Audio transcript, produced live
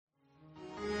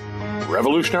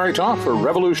Revolutionary talk for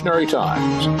revolutionary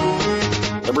times.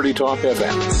 Liberty Talk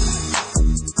FM.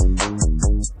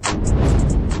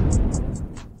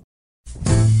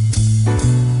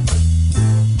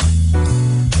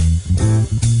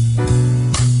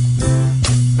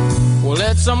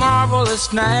 It's a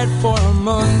marvelous night for a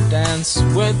moon dance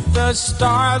with the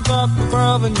stars up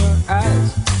above in your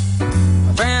eyes.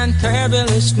 A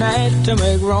fantabulous night to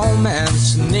make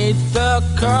romance beneath the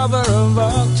cover of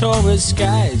October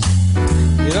skies.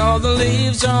 You know the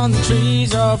leaves on the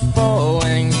trees are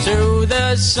falling to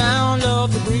the sound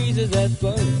of the breezes that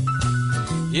blow.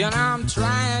 You know I'm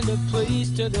trying to please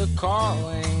to the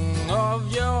calling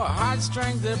of your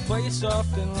heartstrings that play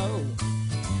soft and low.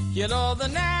 You know the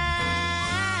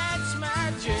night's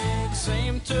magic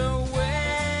seem to whisper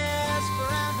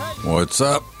and hurt. What's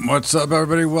up? What's up,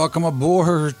 everybody? Welcome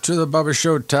aboard to the Bubba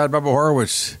Show. Todd Bubba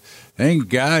Horowitz. Thank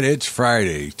God it's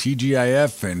Friday.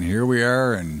 TGIF, and here we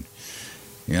are. And,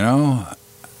 you know,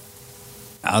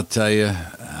 I'll tell you,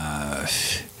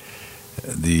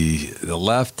 the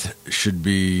left should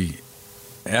be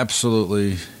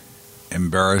absolutely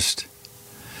embarrassed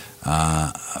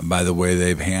by the way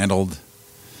they've handled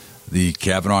the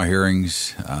Kavanaugh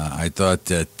hearings. I thought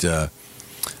that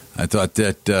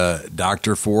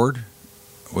Dr. Ford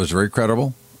was very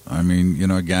credible. I mean, you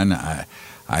know, again,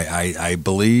 I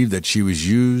believe that she was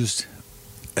used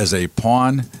as a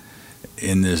pawn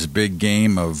in this big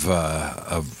game of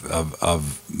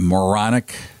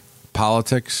moronic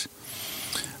politics.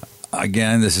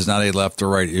 Again, this is not a left or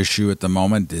right issue at the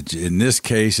moment. In this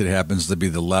case, it happens to be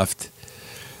the left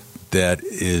that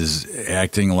is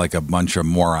acting like a bunch of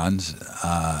morons.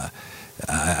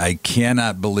 I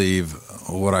cannot believe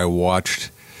what I watched.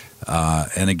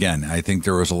 And again, I think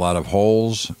there was a lot of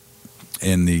holes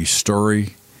in the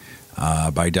story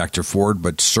by Dr. Ford,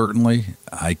 but certainly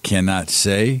I cannot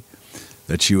say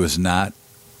that she was not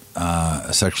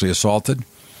sexually assaulted.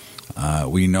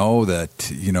 We know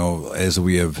that, you know, as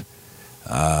we have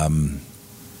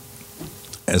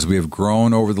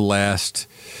grown over the last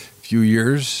few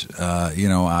years, you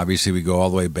know, obviously we go all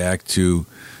the way back to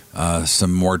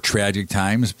some more tragic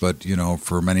times, but, you know,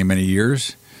 for many, many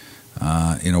years,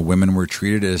 you know, women were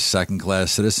treated as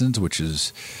second-class citizens, which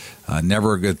is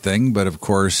never a good thing. But, of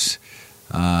course,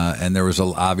 and there was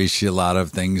obviously a lot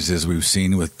of things, as we've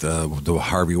seen with the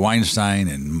Harvey Weinstein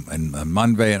and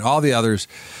Munvey and all the others,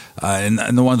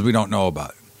 and the ones we don't know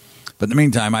about. But in the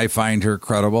meantime, I find her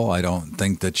credible. I don't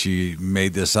think that she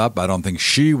made this up. I don't think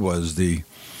she was the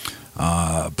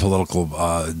political,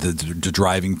 the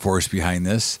driving force behind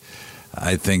this.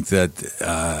 I think that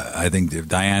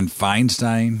Dianne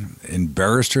Feinstein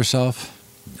embarrassed herself,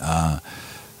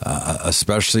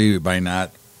 especially by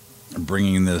not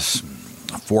bringing this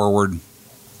forward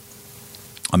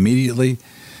immediately.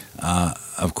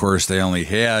 Of course, they only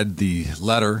had the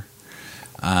letter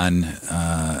on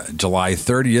July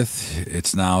 30th.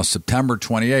 It's now September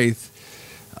 28th.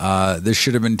 This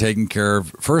should have been taken care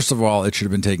of. First of all, it should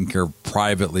have been taken care of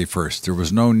privately first. There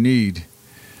was no need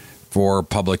for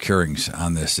public hearings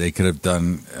on this. They could have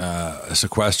done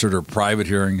sequestered or private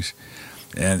hearings,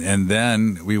 and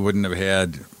then we wouldn't have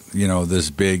had, you know, this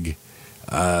big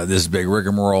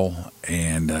rigmarole.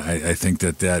 And I think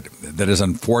that is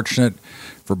unfortunate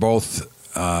for both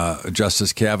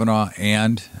Justice Kavanaugh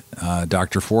and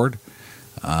Dr. Ford.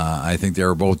 I think they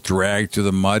were both dragged through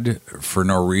the mud for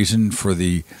no reason, for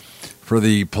the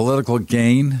political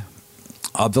gain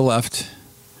of the left.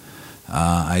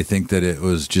 I think that it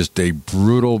was just a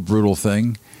brutal, brutal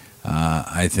thing.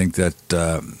 I think that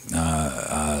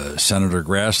Senator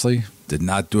Grassley did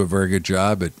not do a very good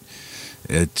job at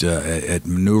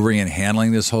maneuvering and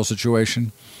handling this whole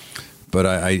situation. But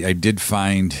I did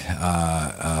find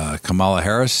Kamala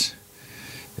Harris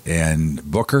and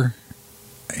Booker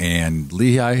and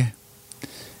Lehigh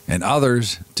and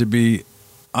others to be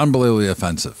unbelievably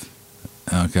offensive.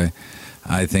 Okay,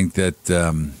 I think that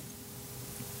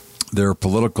their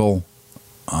political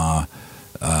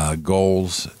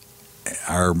goals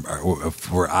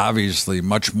were obviously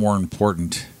much more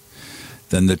important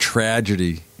than the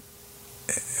tragedy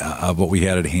of what we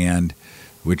had at hand,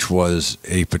 which was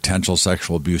a potential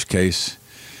sexual abuse case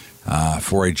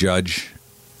for a judge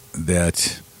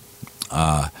that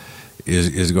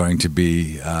is going to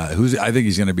be I think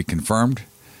he's going to be confirmed.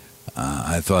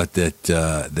 I thought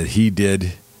that he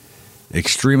did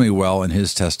extremely well in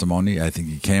his testimony. I think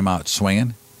he came out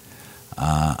swinging.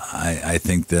 I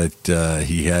think that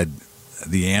he had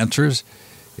the answers,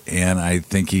 and I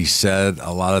think he said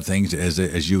a lot of things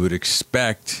as you would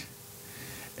expect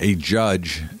a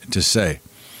judge to say.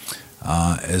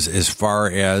 As far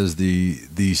as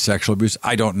the sexual abuse,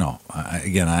 I don't know.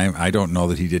 I don't know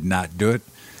that he did not do it,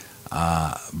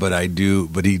 but I do.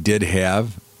 But he did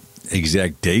have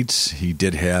exact dates. He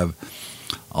did have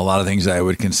a lot of things I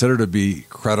would consider to be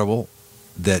credible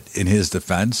that in his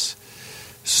defense.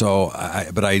 So, I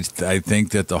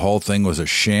think that the whole thing was a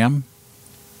sham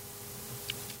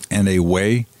and a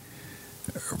way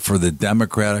for the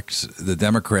Democrats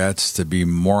to be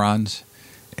morons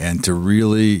and to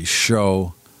really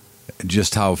show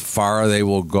just how far they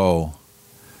will go,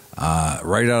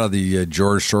 right out of the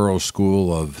George Soros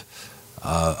school of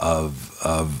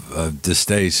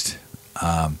distaste,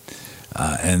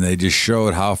 and they just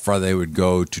showed how far they would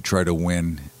go to try to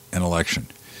win an election.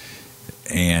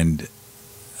 And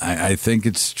I think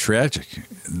it's tragic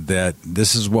that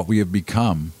this is what we have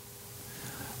become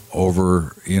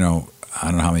over, I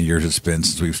don't know how many years it's been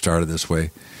since we've started this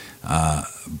way,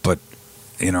 but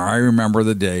I remember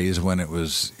the days when it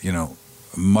was,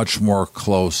 much more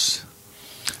close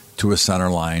to a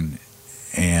center line,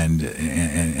 and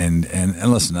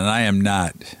listen, and I am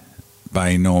not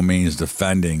by no means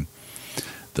defending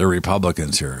the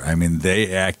Republicans here. I mean,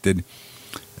 they acted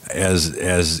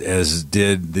as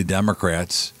did the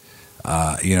Democrats,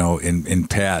 in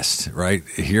past, right?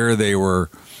 Here they were,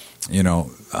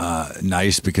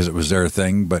 nice because it was their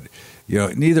thing, but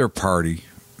neither party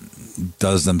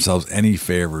does themselves any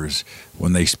favors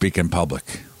when they speak in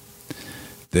public.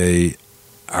 They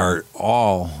are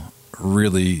all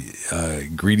really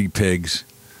greedy pigs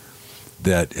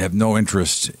that have no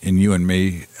interest in you and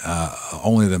me,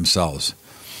 only themselves.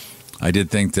 I did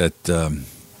think that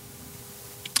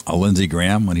Lindsey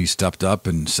Graham, when he stepped up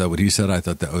and said what he said, I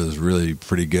thought that was really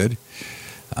pretty good.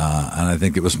 And I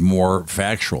think it was more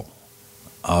factual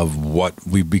of what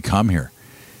we've become here.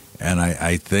 And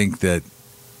I think that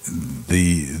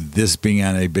this being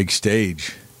on a big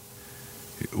stage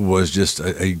was just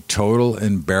a total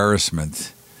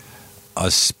embarrassment,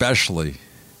 especially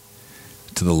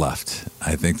to the left.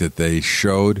 I think that they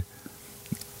showed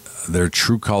their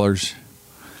true colors,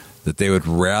 that they would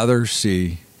rather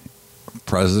see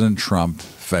President Trump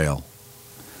fail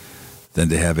than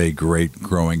to have a great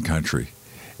growing country.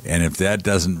 And if that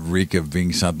doesn't reek of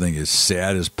being something as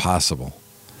sad as possible,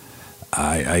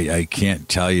 I can't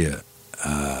tell you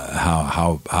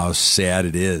how sad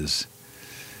it is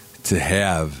to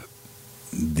have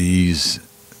these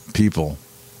people,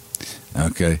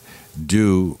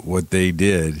 do what they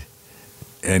did,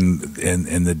 and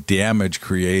the damage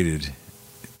created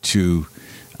to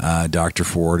Dr.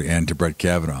 Ford and to Brett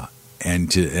Kavanaugh,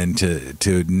 and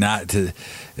to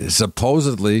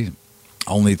supposedly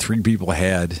only 3 people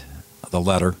had the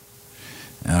letter,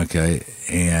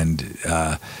 and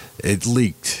it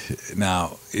leaked.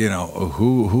 Now,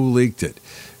 who leaked it?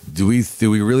 Do we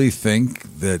really think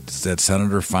that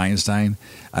Senator Feinstein?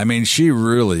 I mean, she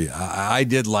really. I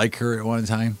did like her at one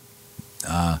time,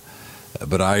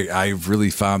 but I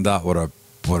really found out what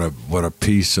a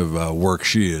piece of work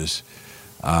she is,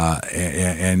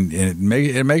 and it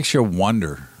makes you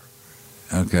wonder,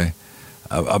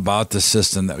 about the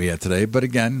system that we have today. But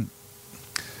again,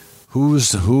 who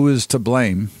is to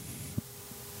blame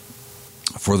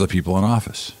for the people in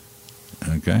office?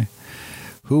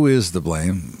 Who is to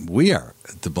blame? We are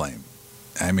to blame.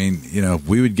 I mean, if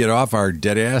we would get off our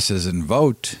dead asses and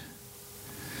vote,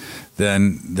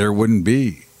 then there wouldn't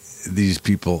be these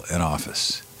people in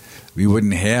office. We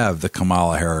wouldn't have the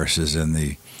Kamala Harrises and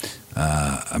the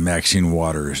Maxine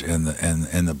Waters and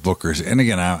the Bookers. And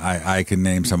again, I can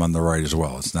name some on the right as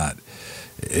well. This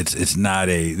is not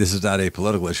a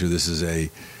political issue. This is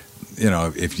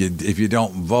if you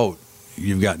don't vote,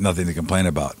 you've got nothing to complain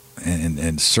about.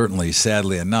 And certainly,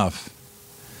 sadly enough,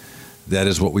 that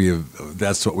is what we have.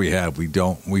 That's what we have. We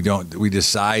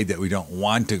decide that we don't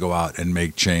want to go out and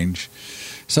make change,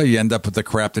 so you end up with the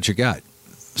crap that you got.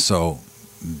 So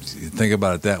think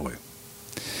about it that way.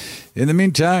 In the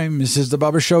meantime, this is the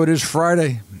Bubba Show. It is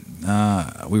Friday.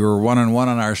 We were 1-1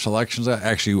 on our selections.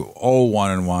 Actually,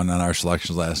 0-1-1 on our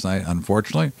selections last night,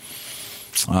 unfortunately.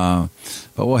 But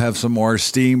we'll have some more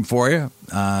steam for you.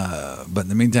 But in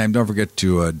the meantime, don't forget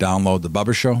to download the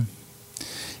Bubba Show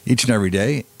each and every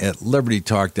day at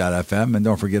libertytalk.fm. And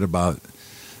don't forget about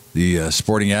the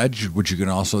Sporting Edge, which you can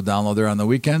also download there on the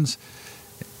weekends.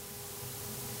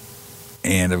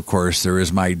 And, of course, there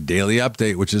is my daily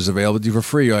update, which is available to you for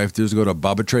free. All you have to do is go to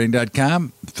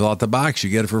bubbatrading.com, fill out the box. You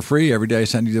get it for free. Every day I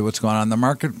send you what's going on in the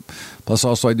market. Plus,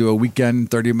 also, I do a weekend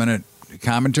 30-minute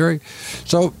commentary.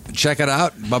 So check it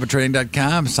out,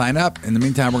 bubbatrading.com. Sign up. In the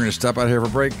meantime, we're going to step out here for a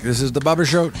break. This is the Bubba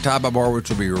Show. Todd Bob Horwitz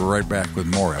will be right back with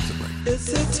more after the break.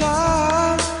 It's the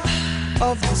time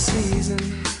of the season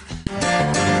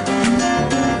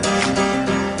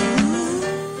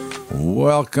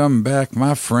Welcome back,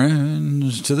 my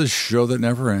friends, to the show that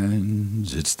never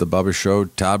ends. It's the Bubba Show.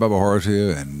 Todd Bubba Horowitz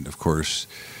here, and of course,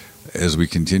 as we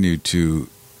continue to,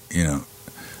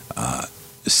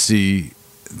 see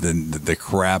the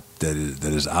crap that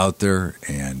is out there,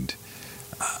 and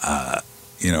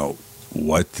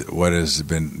what has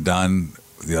been done.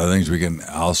 The other things we can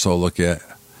also look at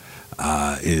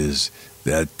is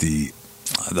that the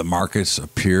markets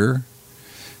appear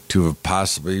to have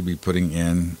possibly be putting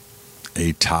in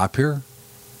a top here.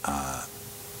 I'm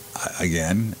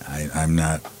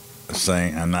not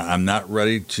saying I'm not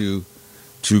ready to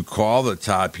call the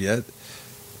top yet,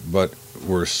 but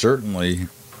we're certainly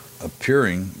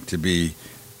appearing to be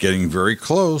getting very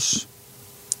close.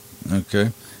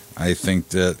 Okay, I think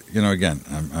that again,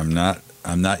 I'm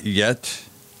not yet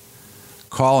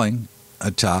calling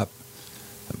a top,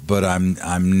 but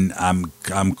I'm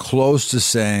close to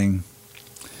saying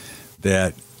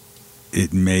that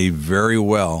it may very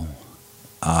well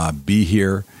be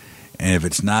here, and if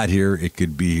it's not here, it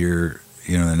could be here,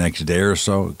 the next day or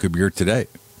so. It could be here today,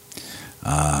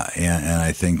 and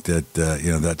I think that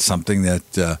that's something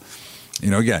that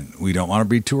again, we don't want to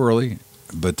be too early,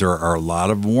 but there are a lot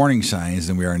of warning signs,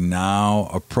 and we are now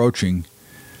approaching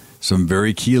some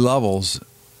very key levels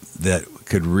that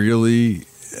could really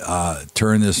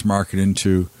turn this market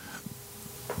into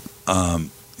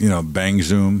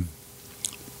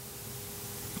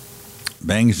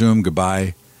bang zoom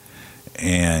goodbye.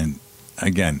 And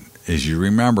again, as you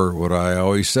remember what I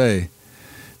always say,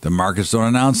 the markets don't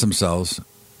announce themselves.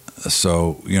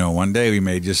 So one day we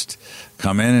may just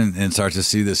come in and start to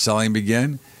see the selling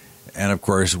begin, and of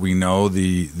course we know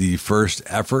the first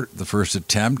effort, the first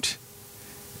attempt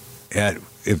at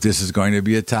if this is going to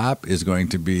be a top is going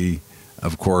to be,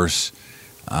 of course,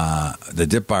 the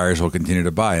dip buyers will continue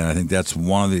to buy, and I think that's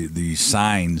one of the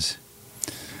signs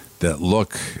that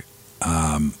look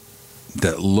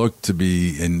to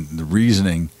be in the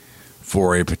reasoning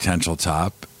for a potential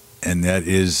top, and that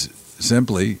is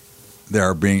simply there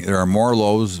are more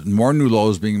new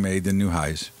lows being made than new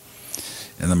highs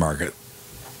in the market.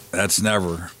 That's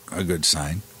never a good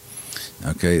sign.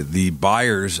 Okay, the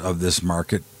buyers of this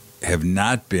market have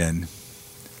not been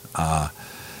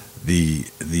the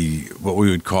what we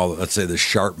would call, let's say, the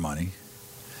sharp money.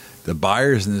 The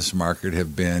buyers in this market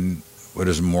have been what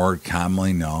is more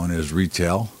commonly known as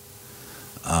retail,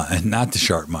 and not the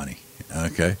sharp money.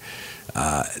 Okay,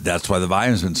 that's why the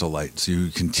volume's been so light. So you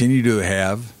continue to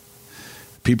have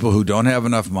people who don't have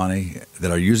enough money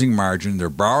that are using margin. They're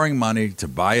borrowing money to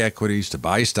buy equities, to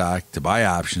buy stock, to buy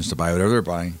options, to buy whatever they're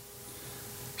buying,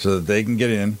 so that they can get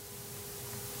in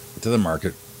to the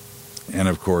market. And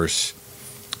of course,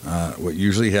 what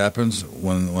usually happens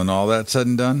when all that's said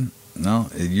and done,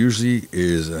 it usually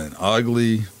is an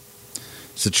ugly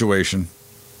situation.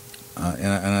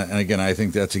 And again, I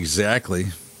think that's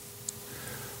exactly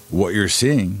what you're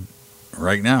seeing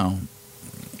right now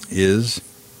is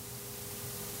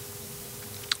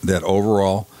that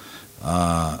overall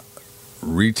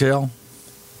retail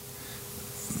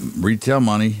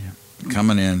money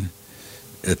coming in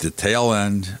at the tail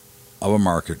end of a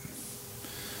market,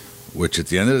 which at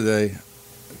the end of the day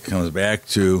comes back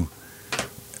to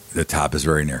the top is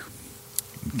very near.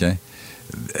 Okay,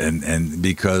 and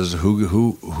because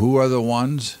who are the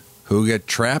ones who get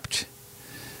trapped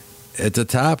at the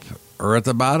top or at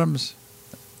the bottoms?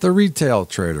 The retail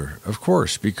trader, of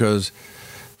course, because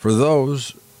for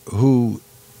those who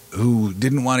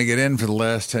didn't want to get in for the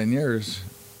last 10 years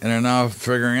and are now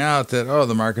figuring out that,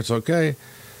 the market's okay,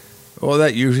 well,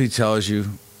 that usually tells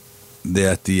you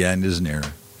that the end is near.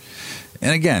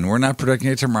 And again, we're not predicting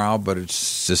it tomorrow, but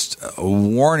it's just a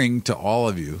warning to all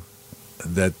of you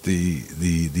that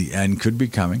the end could be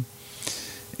coming.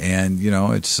 And,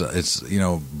 it's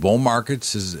bull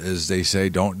markets, as they say,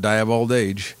 don't die of old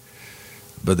age,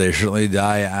 but they certainly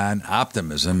die on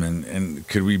optimism. And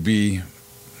could we be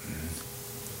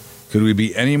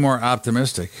any more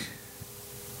optimistic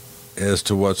as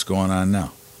to what's going on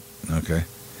now? Okay.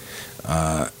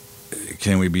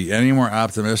 Can we be any more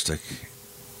optimistic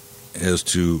as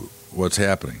to what's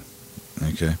happening?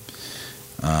 Okay.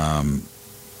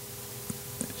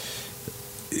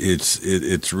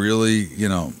 It's really,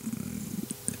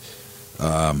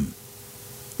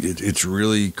 it's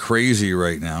really crazy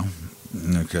right now.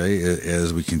 Okay,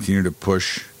 as we continue to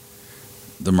push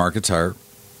the markets higher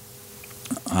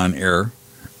on air.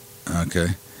 Okay,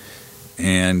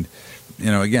 and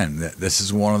again, this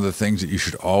is one of the things that you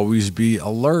should always be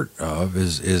alert of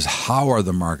is how are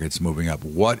the markets moving up?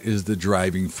 What is the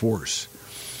driving force?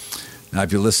 Now,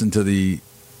 if you listen to the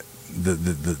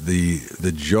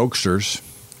the jokesters,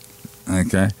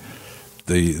 okay,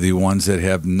 the ones that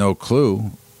have no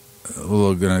clue,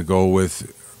 we're going to go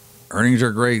with earnings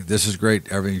are great, this is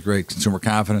great, everything's great, consumer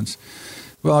confidence.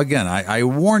 Well, again, I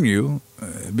warn you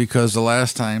because the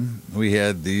last time we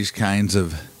had these kinds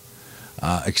of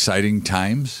exciting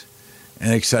times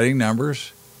and exciting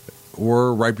numbers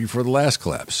were right before the last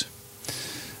collapse.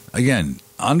 Again,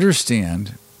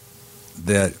 understand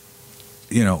that,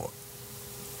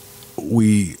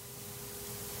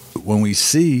 when we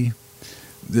see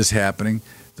this happening,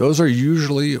 those are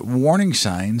usually warning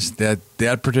signs that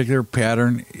that particular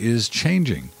pattern is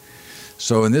changing.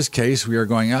 So in this case, we are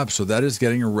going up. So that is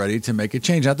getting ready to make a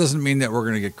change. That doesn't mean that we're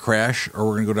going to get crash or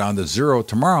we're going to go down to zero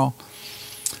tomorrow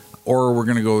or we're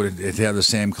going to go to have the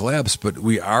same collapse. But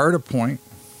we are at a point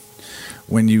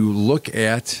when you look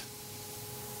at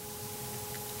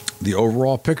the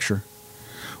overall picture,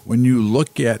 when you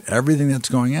look at everything that's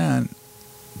going on,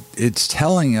 it's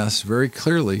telling us very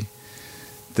clearly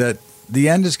that the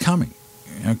end is coming.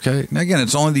 Okay. Now, again,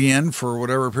 it's only the end for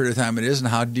whatever period of time it is and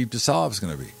how deep the sell-off is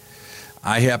going to be.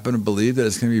 I happen to believe that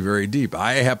it's going to be very deep.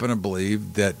 I happen to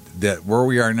believe that where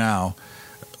we are now,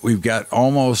 we've got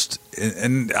almost,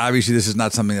 and obviously this is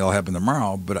not something that will happen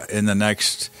tomorrow, but in the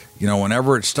next,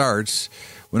 whenever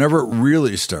it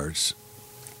really starts,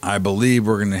 I believe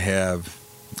we're going to have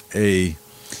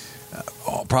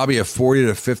probably a 40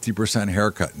 to 50%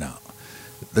 haircut now.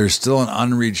 There's still an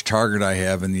unreached target I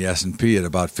have in the S&P at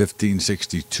about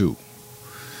 1562.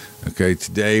 Okay,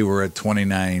 today we're at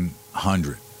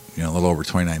 2,900, a little over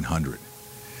 2,900.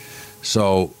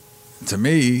 So, to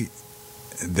me,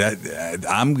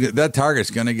 that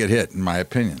target's going to get hit, in my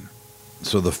opinion.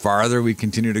 So the farther we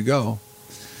continue to go,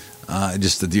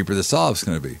 just the deeper the sell-off's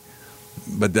going to be.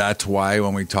 But that's why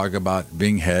when we talk about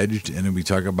being hedged and we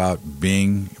talk about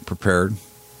being prepared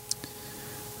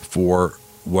for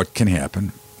what can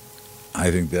happen,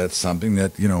 I think that's something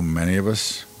that, many of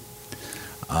us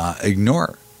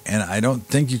ignore. And I don't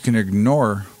think you can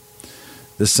ignore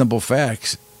the simple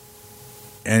facts.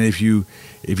 And if you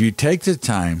take the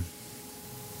time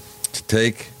to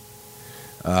take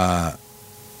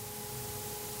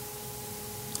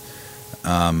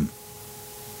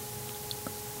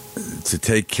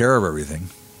care of everything,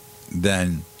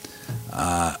 then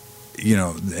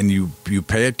and you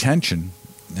pay attention,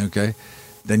 okay,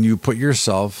 then you put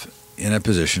yourself in a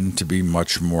position to be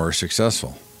much more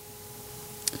successful.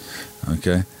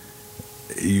 Okay,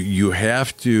 you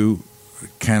have to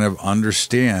kind of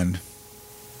understand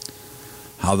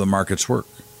how the markets work.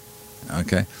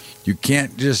 Okay, you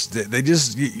can't just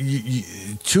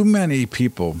too many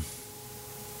people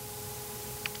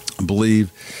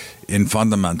believe in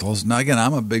fundamentals. Now, again,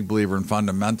 I'm a big believer in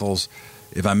fundamentals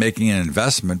if I'm making an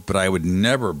investment, but I would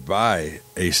never buy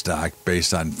a stock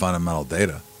based on fundamental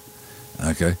data.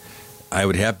 Okay, I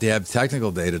would have to have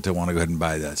technical data to want to go ahead and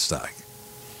buy that stock.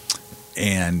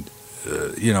 And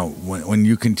when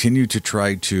you continue to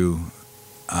try to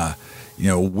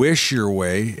wish your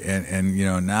way, and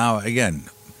now again,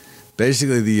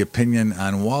 basically the opinion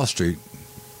on Wall Street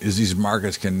is these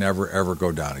markets can never ever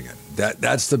go down again.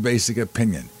 That's the basic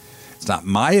opinion. It's not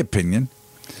my opinion,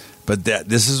 but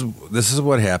this is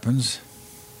what happens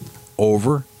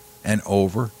over and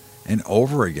over and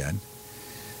over again.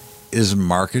 Is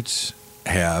markets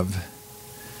have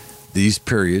these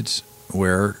periods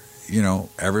where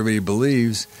everybody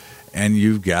believes, and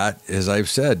you've got, as I've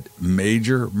said,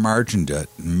 major margin debt,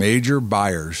 major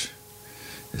buyers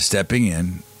stepping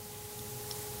in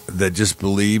that just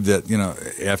believe that,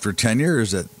 after 10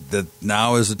 years that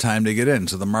now is the time to get in.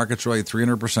 So the market's really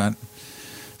 300%.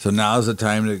 So now is the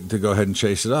time to go ahead and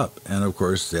chase it up. And, of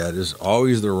course, that is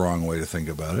always the wrong way to think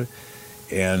about it.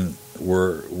 And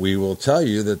we will tell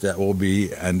you that will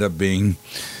end up being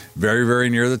very, very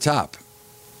near the top.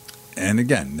 And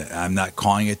again, I'm not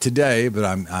calling it today, but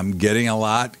I'm getting a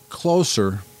lot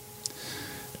closer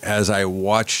as I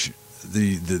watch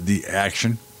the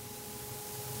action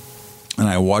and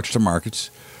I watch the markets.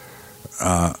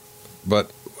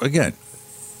 But again,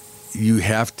 you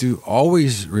have to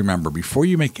always remember, before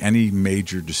you make any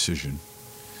major decision,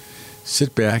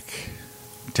 sit back,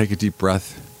 take a deep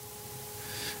breath,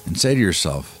 and say to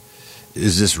yourself,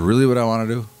 is this really what I want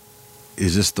to do?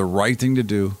 Is this the right thing to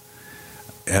do?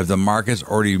 Have the markets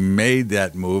already made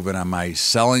that move, and am I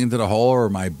selling into the hole, or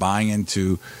am I buying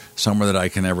into somewhere that I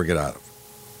can never get out of?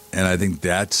 And I think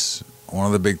that's one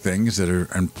of the big things that are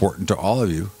important to all of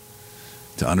you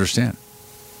to understand.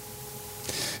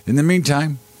 In the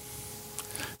meantime,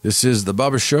 this is The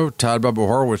Bubba Show. Todd Bubba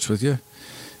Horowitz with you.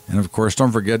 And, of course,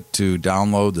 don't forget to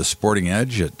download The Sporting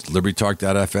Edge at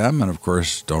libertytalk.fm. And, of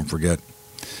course, don't forget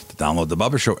to Download the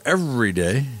Bubba Show every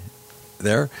day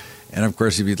there. And, of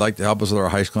course, if you'd like to help us with our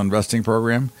high school investing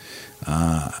program,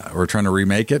 we're trying to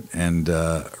remake it and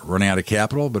running out of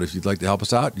capital. But if you'd like to help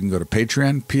us out, you can go to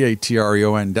Patreon,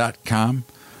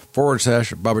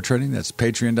 patreon.com/Bubba Trading. That's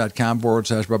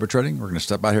patreon.com/Bubba Trading. We're going to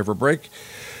step out here for a break.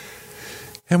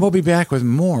 And we'll be back with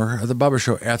more of the Bubba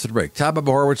Show after the break. Todd Bubba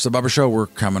Horowitz, the Bubba Show. We're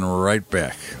coming right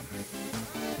back.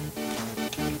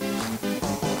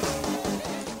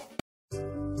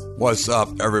 What's up,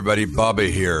 everybody?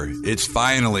 Bubba here. It's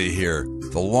finally here.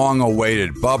 The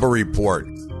long-awaited Bubba Report,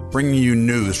 bringing you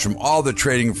news from all the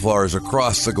trading floors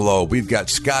across the globe. We've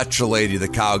got Scott Shellady, the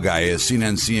cow guy, at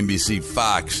CNN, CNBC,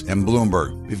 Fox, and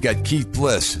Bloomberg. We've got Keith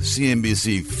Bliss,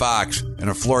 CNBC, Fox, and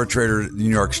a floor trader at the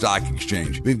New York Stock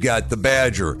Exchange. We've got the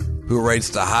Badger, who writes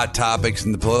the hot topics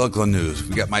and the political news.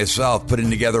 We've got myself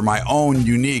putting together my own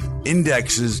unique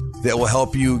indexes that will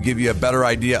help you, give you a better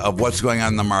idea of what's going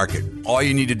on in the market. All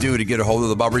you need to do to get a hold of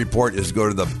the Bubba Report is go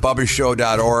to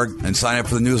thebubbashow.org and sign up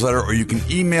for the newsletter, or you can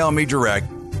email me direct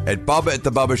at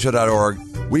bubba@thebubbashow.org.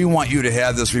 We want you to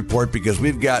have this report because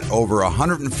we've got over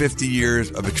 150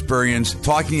 years of experience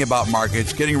talking about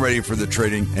markets, getting ready for the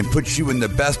trading, and put you in the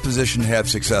best position to have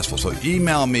successful. So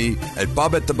email me at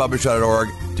bubba@thebubbashow.org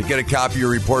to get a copy of your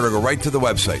report, or go right to the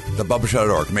website,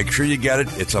 thebubbashow.org. Make sure you get it.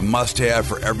 It's a must-have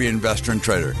for every investor and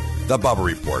trader. The Bubba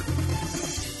Report.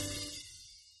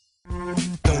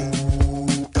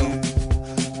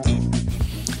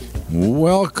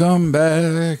 Welcome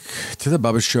back to the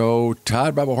Bubba Show.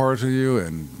 Todd Bubba Horowitz with you,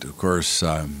 and of course,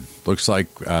 looks like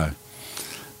our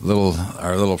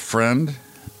little friend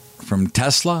from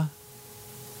Tesla,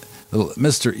 little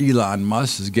Mr. Elon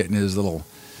Musk, is getting his little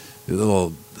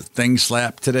thing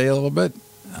slapped today a little bit.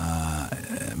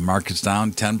 Market's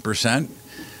down 10%.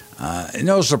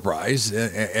 No surprise,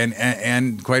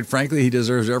 and quite frankly, he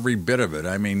deserves every bit of it.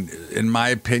 I mean, in my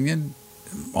opinion,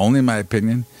 only my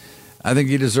opinion, I think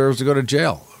he deserves to go to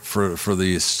jail for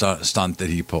the stunt that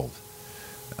he pulled.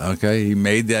 Okay, he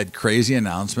made that crazy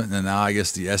announcement, and now I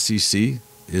guess the SEC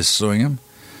is suing him.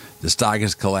 The stock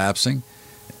is collapsing,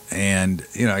 and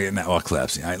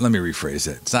collapsing. Let me rephrase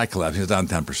it. It's not collapsing; it's down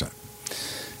 10%.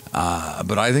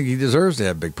 But I think he deserves to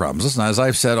have big problems. Listen, as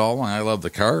I've said all along, I love the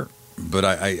car, but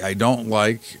I don't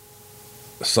like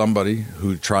somebody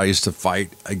who tries to fight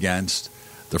against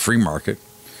the free market,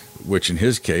 which in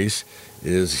his case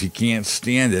is he can't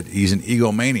stand it. He's an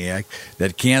egomaniac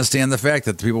that can't stand the fact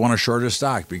that people want to short his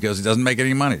stock because he doesn't make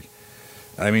any money.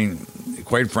 I mean,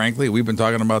 quite frankly, we've been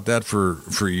talking about that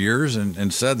for years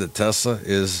and said that Tesla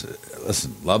is,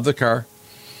 listen, love the car,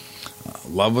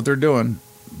 love what they're doing,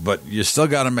 but you still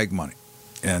got to make money.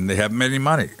 And they haven't made any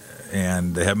money,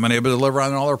 and they haven't been able to deliver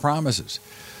on all their promises.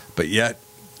 But yet,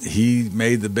 he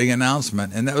made the big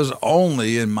announcement, and that was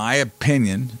only, in my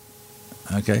opinion,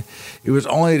 okay, it was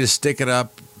only to stick it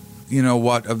up,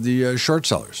 of the short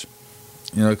sellers.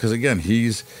 Because, again,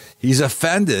 he's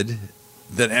offended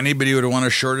that anybody would want to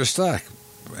short a stock.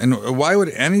 And why would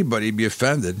anybody be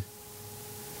offended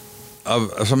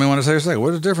of somebody want to sell a stock?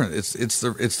 What is different? It's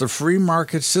the free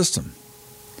market system.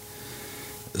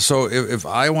 So if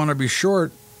I want to be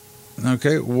short,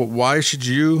 okay, why should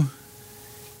you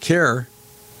care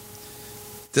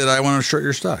that I want to short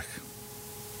your stock?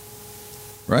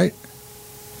 Right?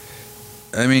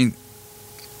 I mean,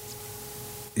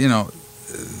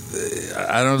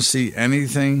 I don't see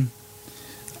anything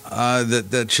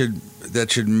that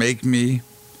should make me,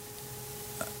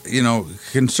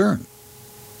 concerned.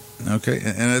 Okay,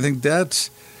 and I think that's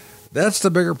the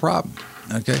bigger problem.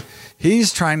 Okay,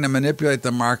 he's trying to manipulate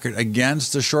the market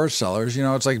against the short sellers.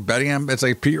 It's like it's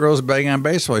like Pete Rose betting on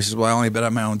baseball. He says, "Well, I only bet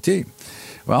on my own team."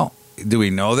 Well, do we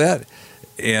know that?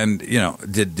 And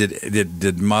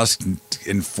did Musk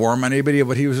inform anybody of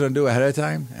what he was going to do ahead of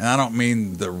time? And I don't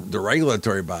mean the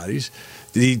regulatory bodies.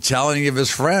 Did he tell any of his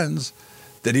friends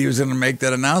that he was going to make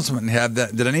that announcement and have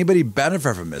that? Did anybody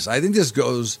benefit from this? I think this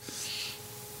goes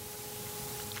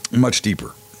much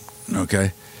deeper.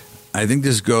 Okay, I think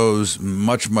this goes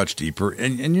much, much deeper.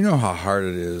 And you know how hard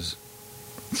it is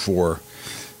for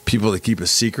people to keep a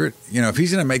secret. If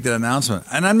he's going to make that announcement,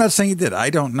 and I'm not saying he did,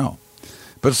 I don't know.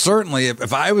 But certainly,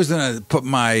 if I was going to put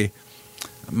my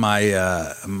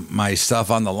stuff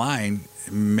on the line,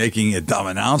 making a dumb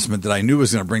announcement that I knew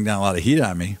was going to bring down a lot of heat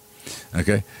on me,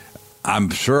 okay, I'm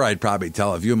sure I'd probably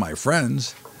tell a few of my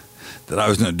friends that I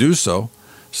was going to do so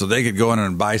they could go in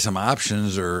and buy some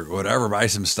options or whatever, buy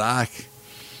some stock,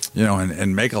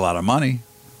 and make a lot of money,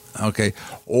 okay,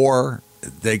 or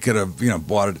they could have,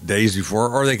 bought it days before,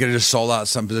 or they could have just sold out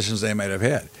some positions they might have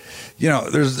had.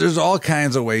 There's all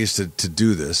kinds of ways to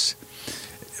do this.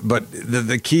 But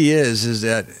the key is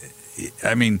that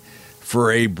I mean,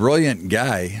 for a brilliant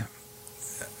guy,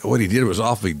 what he did was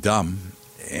awfully dumb,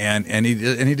 and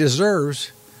he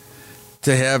deserves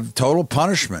to have total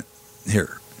punishment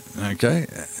here. Okay,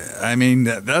 I mean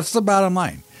that's the bottom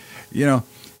line. You know,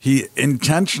 he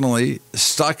intentionally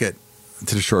stuck it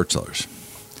to the short sellers.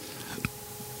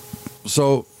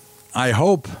 So I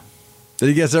hope that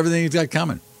he gets everything he's got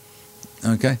coming.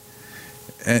 Okay,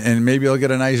 and maybe he'll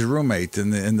get a nice roommate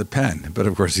in the pen. But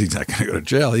of course, he's not going to go to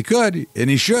jail. He could, and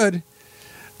he should.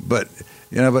 But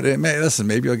but it may, listen.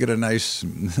 Maybe he'll get a nice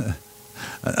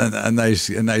a nice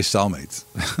cellmate.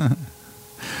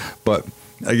 But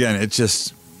again, it's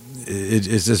just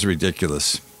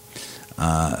ridiculous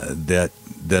that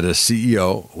a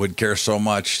CEO would care so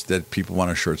much that people want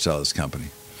to short sell his company.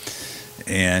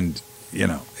 And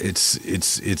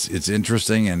it's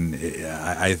interesting, and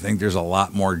I think there's a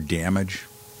lot more damage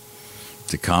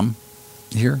to come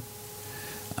here.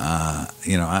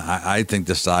 I think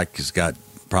the stock has got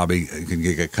probably can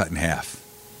get cut in half,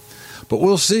 but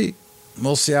we'll see.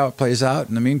 We'll see how it plays out.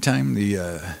 In the meantime,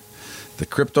 the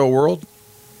crypto world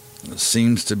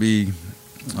seems to be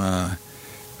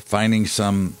finding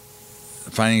some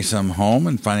home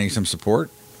and finding some support.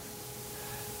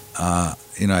 I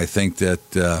think that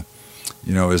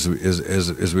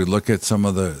as we look at some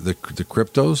of the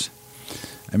cryptos,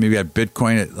 I mean, we had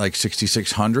Bitcoin at like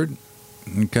 6,600.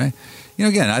 Okay,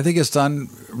 again, I think it's done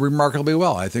remarkably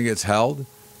well. I think it's held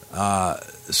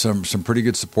some pretty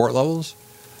good support levels.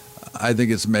 I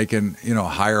think it's making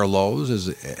higher lows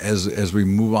as we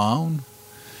move on,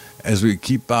 as we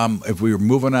keep on. If we were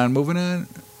moving on.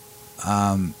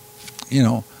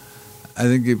 I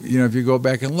think if you go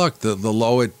back and look, the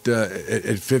low at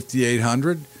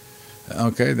 5,800,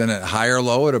 okay, then at higher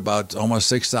low at about almost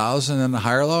 6,000, and the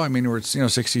higher low, I mean, we're at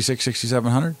 66,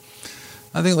 6,700.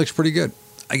 I think it looks pretty good.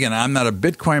 Again, I'm not a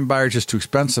Bitcoin buyer; just too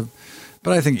expensive.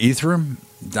 But I think Ethereum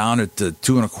down at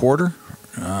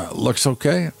 2.25 looks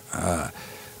okay.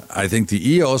 I think the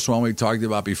EOS one we talked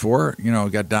about before,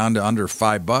 got down to under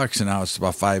 $5, and now it's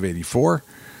about 584.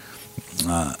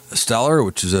 Stellar,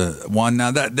 which is a one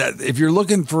now that if you're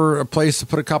looking for a place to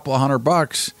put a couple of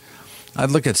 $100,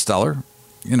 I'd look at Stellar.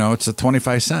 It's at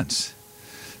 25 cents.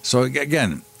 So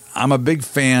again, I'm a big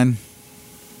fan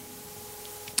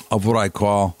of what I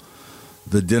call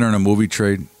the dinner and a movie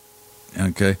trade.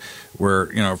 Okay,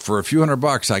 where for a few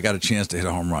 $100, I got a chance to hit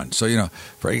a home run. So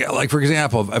for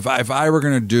example, if I were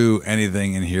going to do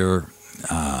anything in here,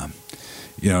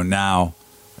 now,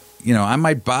 I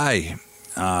might buy.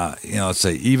 Let's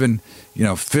say even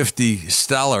 50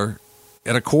 Stellar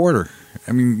at a quarter.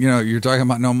 I mean, you're talking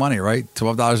about no money, right?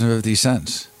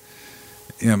 $12.50.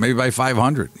 Maybe by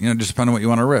 500. Just depending on what you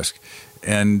want to risk.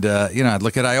 And I'd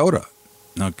look at IOTA.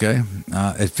 Okay,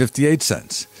 at 58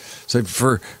 cents. So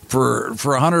for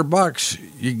 $100,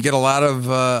 you can get a lot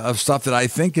of stuff that I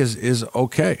think is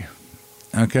okay.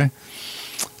 Okay,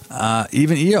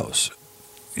 even EOS.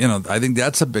 I think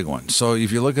that's a big one. So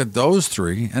if you look at those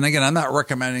three, and again, I'm not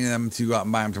recommending them to go out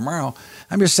and buy them tomorrow.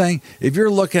 I'm just saying, if you're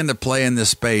looking to play in this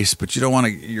space, but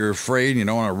you're afraid, you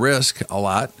don't want to risk a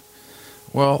lot,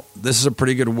 well, this is a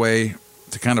pretty good way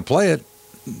to kind of play it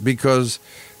because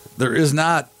there is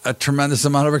not a tremendous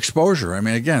amount of exposure. I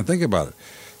mean, again, think about it.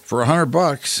 For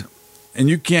 $100, and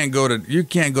you can't go to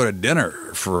dinner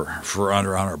for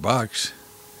under $100.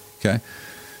 Okay,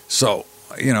 so.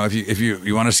 If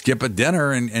you want to skip a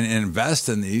dinner and invest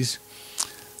in these,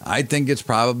 I think it's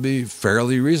probably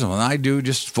fairly reasonable. And I do,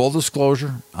 just full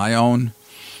disclosure, I own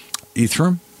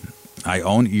Ethereum. I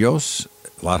own EOS,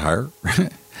 a lot higher.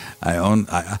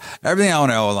 Everything I own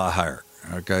a lot higher.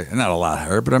 Okay, not a lot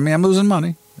higher, but I mean, I'm losing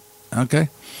money. Okay,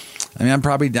 I mean, I'm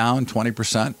probably down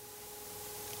 20%.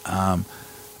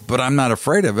 But I'm not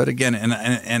afraid of it. Again,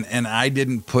 and I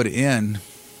didn't put in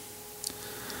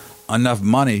enough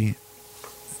money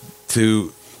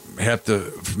to have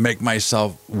to make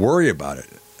myself worry about it.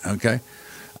 Okay.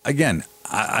 Again,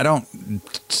 I don't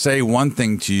say one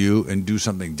thing to you and do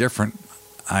something different.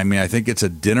 I mean, I think it's a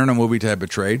dinner and a movie type of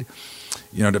trade.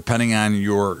 Depending on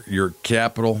your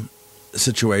capital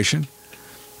situation,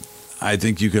 I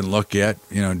think you can look at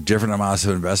different amounts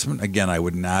of investment. Again, I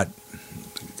would not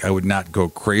go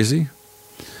crazy.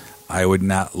 I would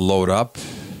not load up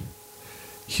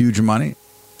huge money.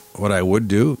 What I would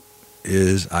do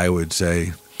is I would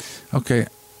say, okay,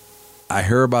 I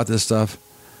hear about this stuff.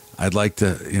 I'd like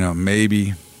to,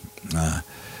 maybe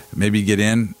get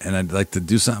in, and I'd like to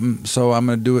do something. So I'm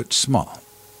going to do it small.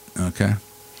 Okay.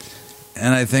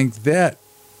 And I think that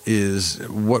is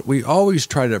what we always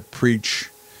try to preach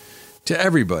to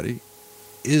everybody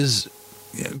is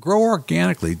grow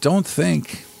organically. Don't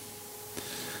think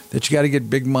that you got to get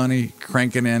big money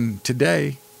cranking in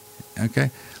today.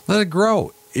 Okay, let it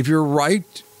grow. If you're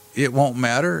right, it won't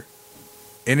matter.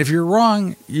 And if you're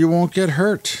wrong, you won't get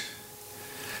hurt.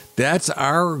 That's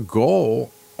our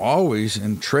goal always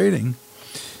in trading,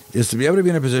 is to be able to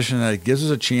be in a position that gives us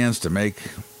a chance to make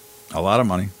a lot of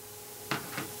money.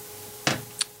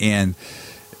 And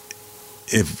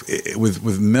if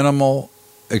with minimal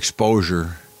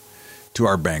exposure to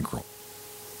our bankroll.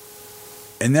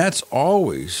 And that's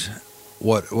always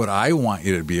what I want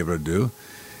you to be able to do,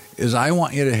 is I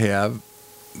want you to have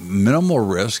minimal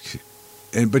risk,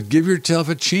 but give yourself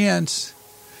a chance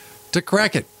to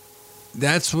crack it.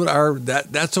 That's what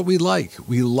that's what we like.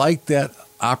 We like that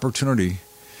opportunity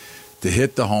to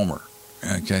hit the homer.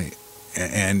 Okay.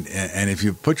 And if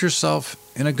you put yourself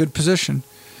in a good position,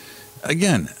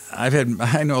 again,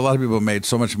 I know a lot of people have made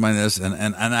so much money in this,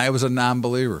 and I was a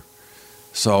non-believer.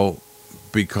 So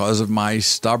because of my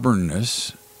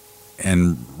stubbornness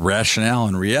and rationale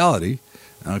and reality,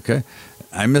 okay,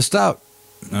 I missed out.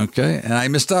 Okay, and I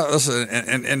missed out. Listen,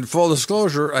 and full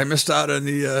disclosure, I missed out in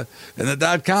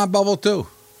the .com bubble too,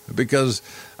 because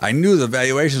I knew the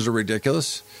valuations were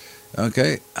ridiculous.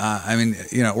 Okay, I mean,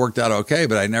 it worked out okay,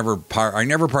 but I never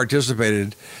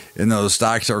participated in those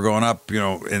stocks that were going up,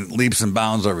 in leaps and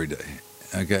bounds every day.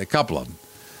 Okay, a couple of them,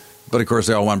 but of course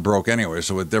they all went broke anyway.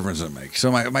 So what difference does it make?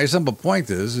 So my simple point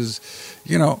is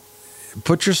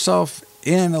put yourself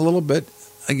in a little bit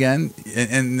again,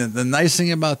 and the nice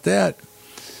thing about that,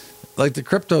 like the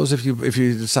cryptos, if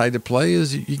you decide to play,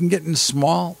 is you can get in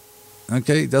small.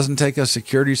 Okay, it doesn't take a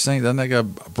securities thing, it doesn't take a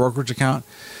brokerage account.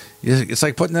 It's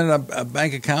like putting in a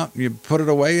bank account. You put it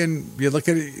away and you look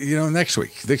at it, next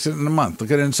week, look at it in a month,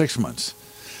 look at it in 6 months.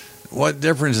 What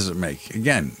difference does it make?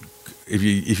 Again, if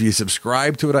you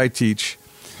subscribe to what I teach,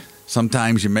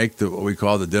 sometimes you make what we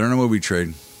call the dinner and a movie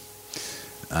trade.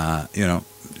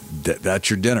 That's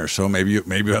your dinner. So maybe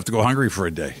you have to go hungry for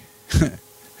a day,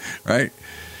 right?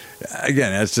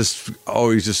 Again, that's just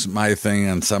always just my thing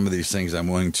on some of these things. I'm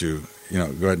willing to, go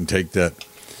ahead and take that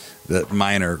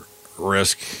minor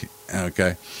risk.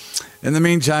 Okay. In the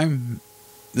meantime,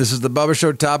 this is the Bubba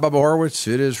Show. Todd Bubba Horowitz.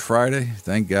 It is Friday.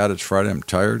 Thank God it's Friday. I'm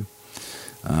tired.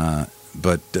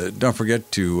 But don't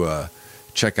forget to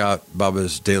check out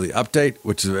Bubba's daily update,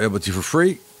 which is available to you for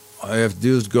free. All you have to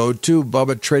do is go to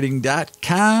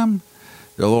BubbaTrading.com.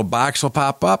 The little box will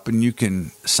pop up, and you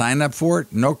can sign up for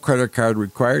it. No credit card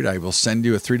required. I will send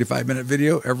you a 3 to 5 minute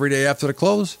video every day after the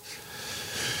close.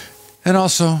 And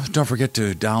also, don't forget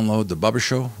to download the Bubba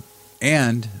Show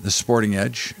and the Sporting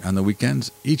Edge on the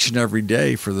weekends, each and every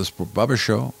day for the Bubba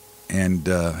Show, and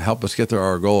help us get to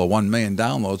our goal of 1 million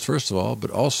downloads, first of all,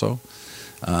 but also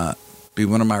be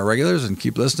one of my regulars and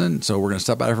keep listening. So we're going to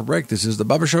step out for a break. This is the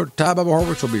Bubba Show. Todd Bubba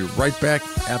Horowitz will be right back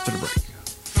after the break.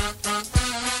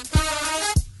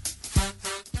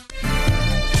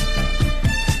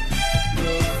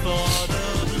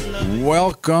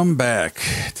 Welcome back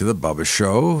to the Bubba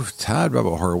Show. Todd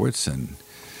Bubba Horowitz, and,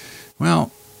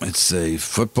 well, it's a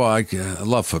football. I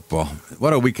love football.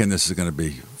 What a weekend this is going to be.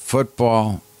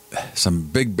 Football, some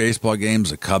big baseball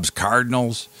games, the Cubs,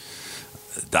 Cardinals,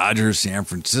 Dodgers, San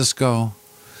Francisco.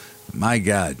 My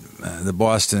God, the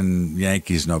Boston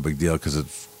Yankees, no big deal because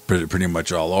it's pretty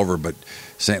much all over. But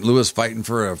St. Louis fighting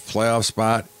for a playoff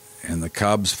spot, and the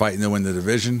Cubs fighting to win the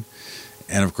division.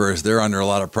 And, of course, they're under a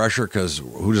lot of pressure because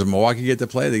who does Milwaukee get to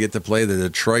play? They get to play the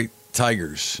Detroit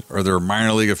Tigers, or their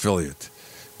minor league affiliate.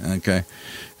 Okay,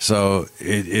 so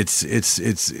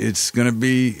it's going to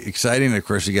be exciting. Of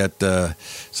course, you got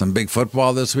some big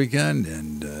football this weekend,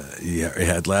 and you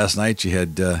had last night. You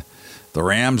had the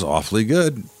Rams, awfully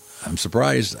good. I'm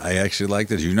surprised. I actually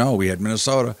liked it. As you know, we had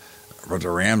Minnesota, but the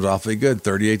Rams awfully good,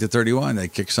 38-31. They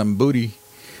kicked some booty.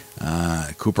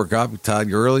 Cooper Kupp, Todd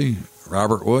Gurley,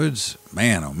 Robert Woods.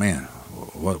 Man, oh man,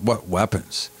 what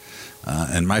weapons!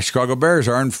 And my Chicago Bears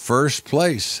are in first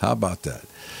place. How about that?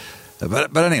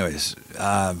 But anyways,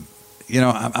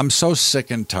 I'm so sick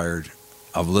and tired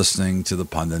of listening to the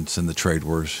pundits and the trade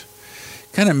wars.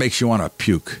 Kind of makes you want to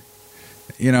puke.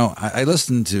 I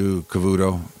listen to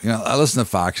Cavuto. I listen to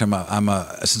Fox.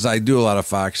 Since I do a lot of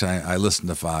Fox, I listen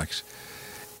to Fox,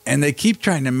 and they keep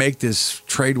trying to make this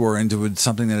trade war into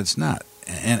something that it's not.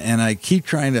 And I keep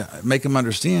trying to make them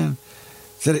understand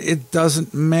that it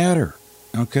doesn't matter.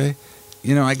 Okay,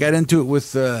 I got into it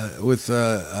with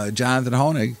Jonathan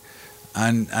Hoenig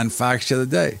on Fox the other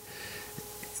day.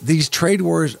 These trade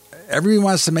wars, everyone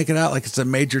wants to make it out like it's a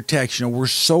major tax. We're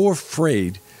so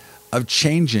afraid of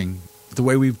changing the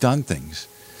way we've done things.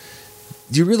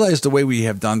 Do you realize the way we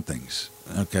have done things,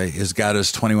 okay, has got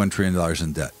us $21 trillion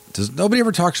in debt? Nobody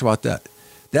ever talks about that.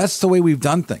 That's the way we've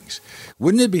done things.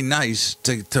 Wouldn't it be nice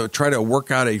to try to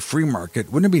work out a free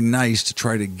market? Wouldn't it be nice to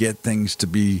try to get things to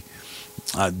be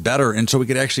better, and so we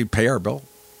could actually pay our bill?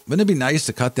 Wouldn't it be nice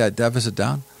to cut that deficit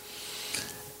down?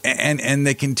 And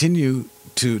they continue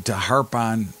to harp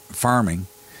on farming.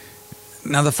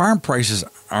 Now, the farm prices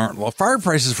aren't low. Farm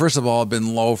prices, first of all, have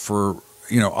been low for,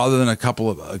 other than a couple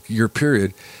of year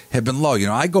period, have been low.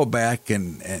 I go back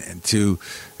and to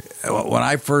when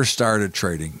I first started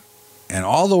trading, and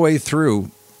all the way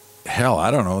through, hell,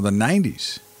 I don't know, the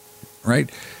 90s, right?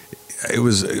 It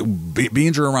was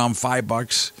beans were around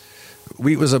 $5,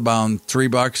 wheat was about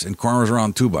 $3, and corn was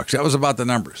around $2. That was about the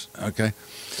numbers. Okay.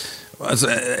 Well,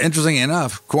 interesting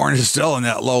enough, corn is still in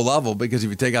that low level because if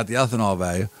you take out the ethanol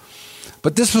value.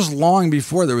 But this was long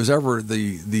before there was ever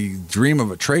the dream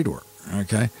of a trade war.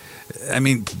 Okay, I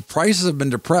mean, prices have been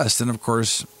depressed, and of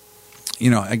course,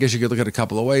 I guess you could look at it a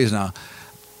couple of ways now.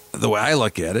 The way I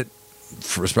look at it,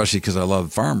 especially because I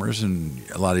love farmers, and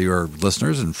a lot of you are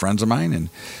listeners and friends of mine,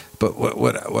 but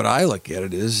what I look at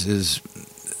it is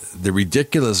the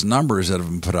ridiculous numbers that have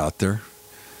been put out there.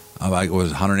 Like, was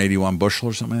 181 bushel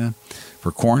or something like that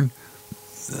for corn?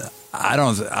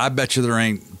 I bet you there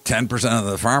ain't 10% of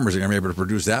the farmers are going to be able to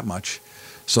produce that much,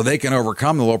 so they can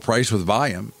overcome the low price with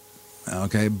volume.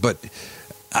 Okay, but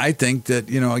I think that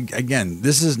again,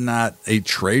 this is not a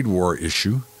trade war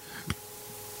issue.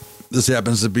 This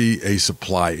happens to be a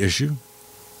supply issue.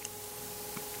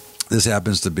 This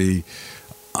happens to be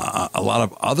a lot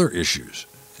of other issues.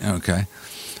 Okay.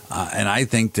 And I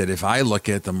think that if I look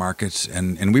at the markets,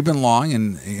 and we've been long,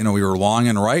 and we were long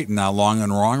and right, and now long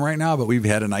and wrong right now, but we've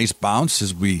had a nice bounce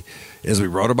as we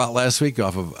wrote about last week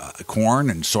off of corn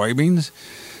and soybeans.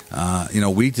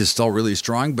 Wheat is still really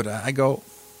strong, but I go,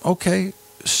 okay,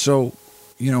 so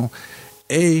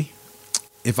if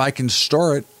I can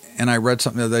store it, and I read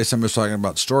something the other day, somebody was talking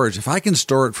about storage. If I can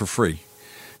store it for free,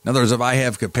 in other words, if I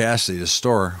have capacity to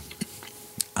store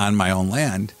on my own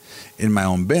land, in my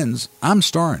own bins, I'm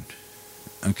storing.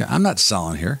 Okay, I'm not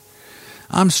selling here.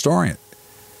 I'm storing it.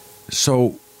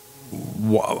 So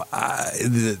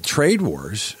the trade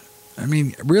wars, I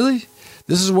mean, really?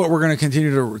 This is what we're going to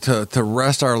continue to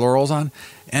rest our laurels on?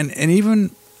 And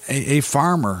even a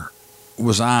farmer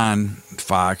was on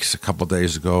Fox a couple of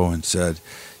days ago and said,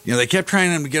 they kept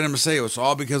trying to get him to say it's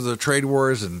all because of the trade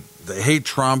wars and they hate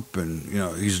Trump and,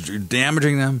 he's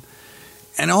damaging them.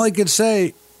 And all he could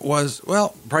say was,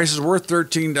 well, price is worth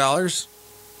 $13.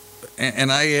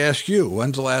 And I ask you,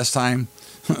 when's the last time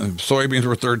soybeans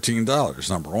were $13?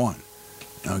 Number one.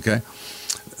 Okay.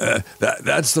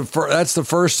 That's the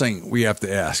first thing we have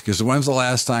to ask is when's the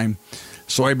last time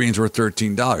soybeans were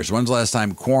 $13? When's the last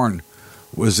time corn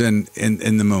was in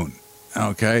the moon?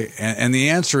 Okay. And the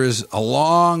answer is a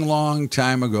long, long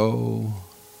time ago.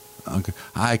 Okay.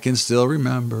 I can still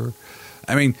remember.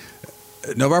 I mean,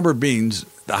 November beans,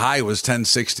 the high was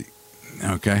 1060.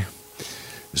 Okay.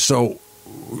 So,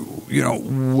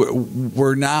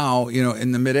 we're now,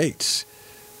 in the mid eights,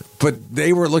 but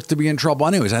they were looked to be in trouble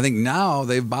anyways. I think now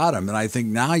they've bottomed, and I think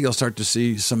now you'll start to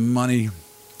see some money,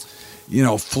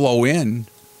 flow in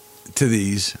to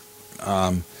these,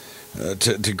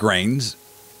 to grains.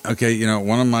 Okay.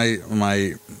 One of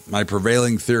my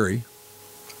prevailing theory,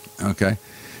 okay,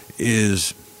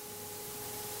 is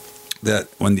that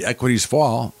when the equities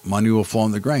fall, money will flow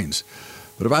in the grains.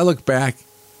 But if I look back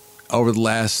over the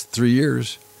last 3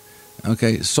 years,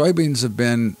 okay, soybeans have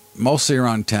been mostly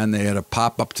around 10. They had a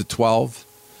pop up to 12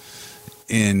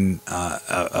 in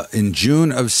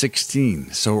June of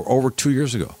 16, so over 2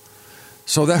 years ago.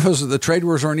 So that was the trade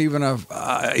wars weren't even a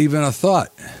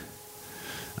thought.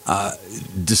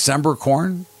 December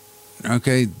corn,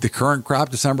 okay, the current crop,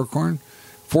 December corn,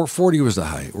 440 was the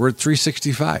high. We're at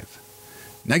 365.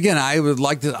 Now, again,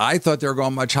 I thought they were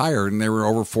going much higher, and they were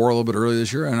over 4 a little bit earlier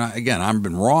this year. And I've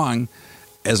been wrong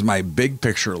as my big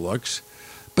picture looks.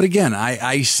 But again,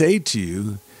 I say to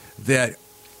you that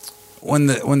when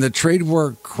the trade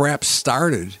war crap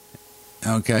started,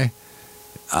 okay,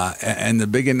 and the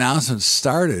big announcements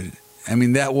started, I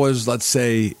mean, that was, let's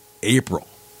say, April,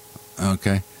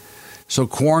 okay? So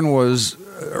corn was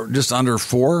just under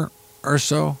 4 or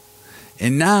so.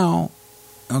 And now,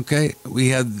 okay, we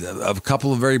had a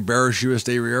couple of very bearish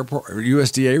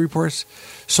USDA reports.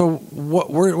 So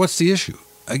what's the issue?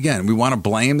 Again, we want to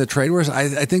blame the trade wars.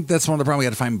 I think that's one of the problems. We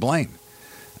got to find blame.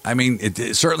 I mean,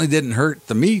 it certainly didn't hurt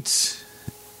the meats.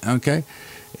 Okay,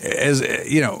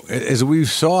 as we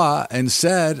saw and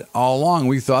said all along,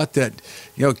 we thought that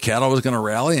cattle was going to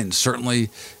rally, and certainly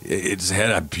it's had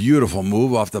a beautiful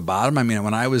move off the bottom. I mean,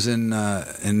 when I was in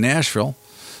Nashville,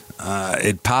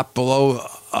 it popped below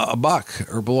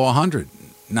 $1 or below 100.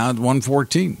 Now it's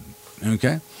 114.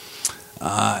 Okay.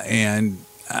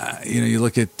 You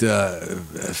look at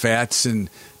fats, and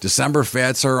December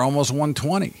fats are almost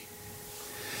 120.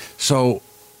 So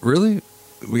really,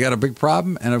 we got a big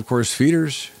problem. And of course,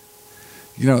 feeders,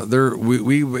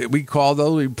 we call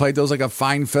those, we played those like a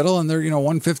fine fiddle, and they're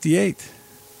 158.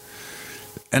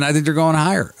 And I think they're going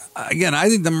higher. Again, I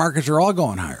think the markets are all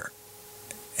going higher,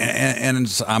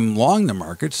 and I'm long the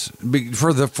markets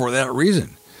for that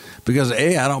reason, because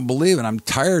I don't believe, and I'm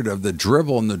tired of the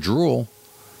dribble and the drool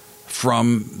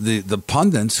from the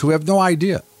pundits who have no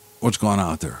idea what's going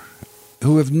on out there,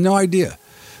 who have no idea.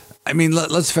 I mean,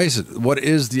 let's face it. What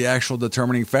is the actual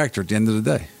determining factor at the end of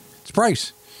the day? It's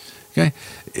price. Okay,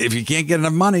 if you can't get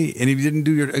enough money, and if you didn't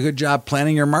do a good job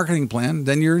planning your marketing plan,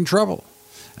 then you're in trouble.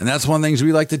 And that's one of the things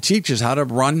we like to teach, is how to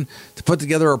put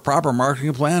together a proper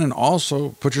marketing plan, and also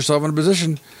put yourself in a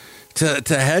position to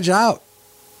hedge out.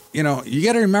 You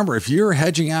got to remember, if you're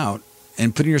hedging out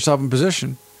and putting yourself in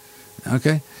position,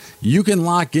 okay, you can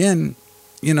lock in,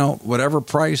 whatever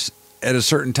price at a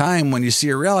certain time when you see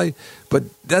a rally, but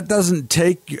that doesn't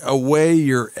take away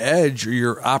your edge or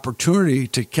your opportunity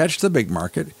to catch the big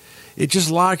market. It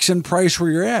just locks in price where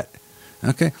you're at.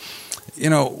 Okay. We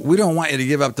don't want you to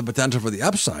give up the potential for the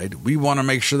upside. We want to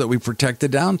make sure that we protect the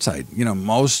downside.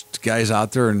 Most guys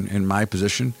out there in my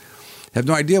position have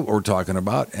no idea what we're talking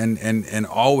about, and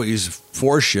always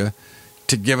force you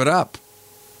to give it up.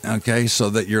 Okay, so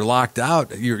that you're locked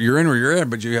out. You're in where you're in,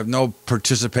 but you have no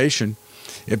participation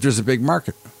if there's a big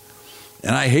market.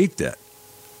 And I hate that.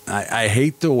 I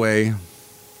hate the way,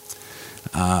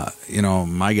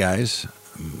 my guys,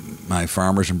 my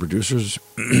farmers and producers,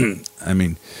 I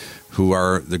mean, who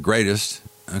are the greatest,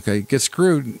 okay, get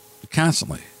screwed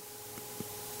constantly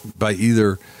by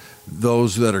either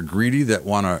those that are greedy that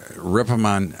want to rip them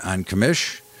on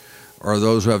commish, or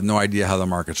those who have no idea how the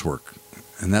markets work.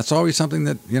 And that's always something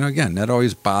that, again, that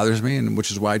always bothers me, and which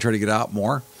is why I try to get out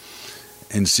more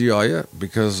and see all you,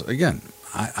 because, again,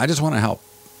 I just want to help.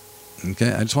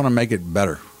 Okay? I just want to make it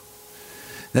better.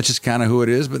 That's just kind of who it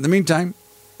is. But in the meantime,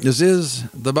 this is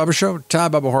The Bubba Show.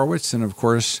 Todd Bubba Horwitz. And, of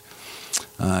course,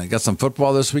 got some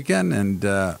football this weekend, and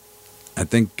I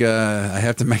think I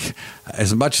have to make,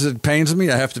 as much as it pains me,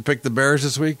 I have to pick the Bears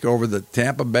this week over the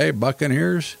Tampa Bay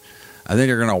Buccaneers. I think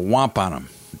they're going to whomp on them.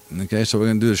 Okay, so we're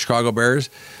going to do the Chicago Bears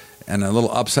and a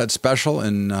little upset special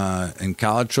in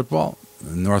college football,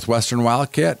 the Northwestern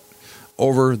Wildcat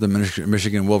over the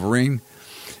Michigan Wolverine.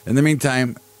 In the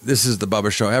meantime, this is The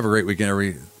Bubba Show. Have a great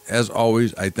weekend, as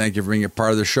always. I thank you for being a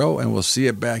part of the show, and we'll see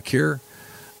you back here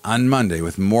on Monday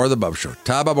with more of The Bubba Show.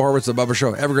 Todd Bubba Horwitz, The Bubba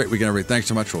Show. Have a great weekend, everybody. Thanks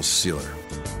so much. We'll see you later.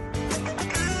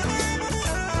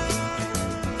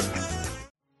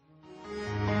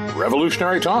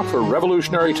 Revolutionary talk for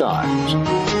revolutionary times.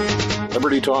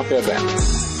 Liberty Talk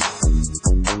FM.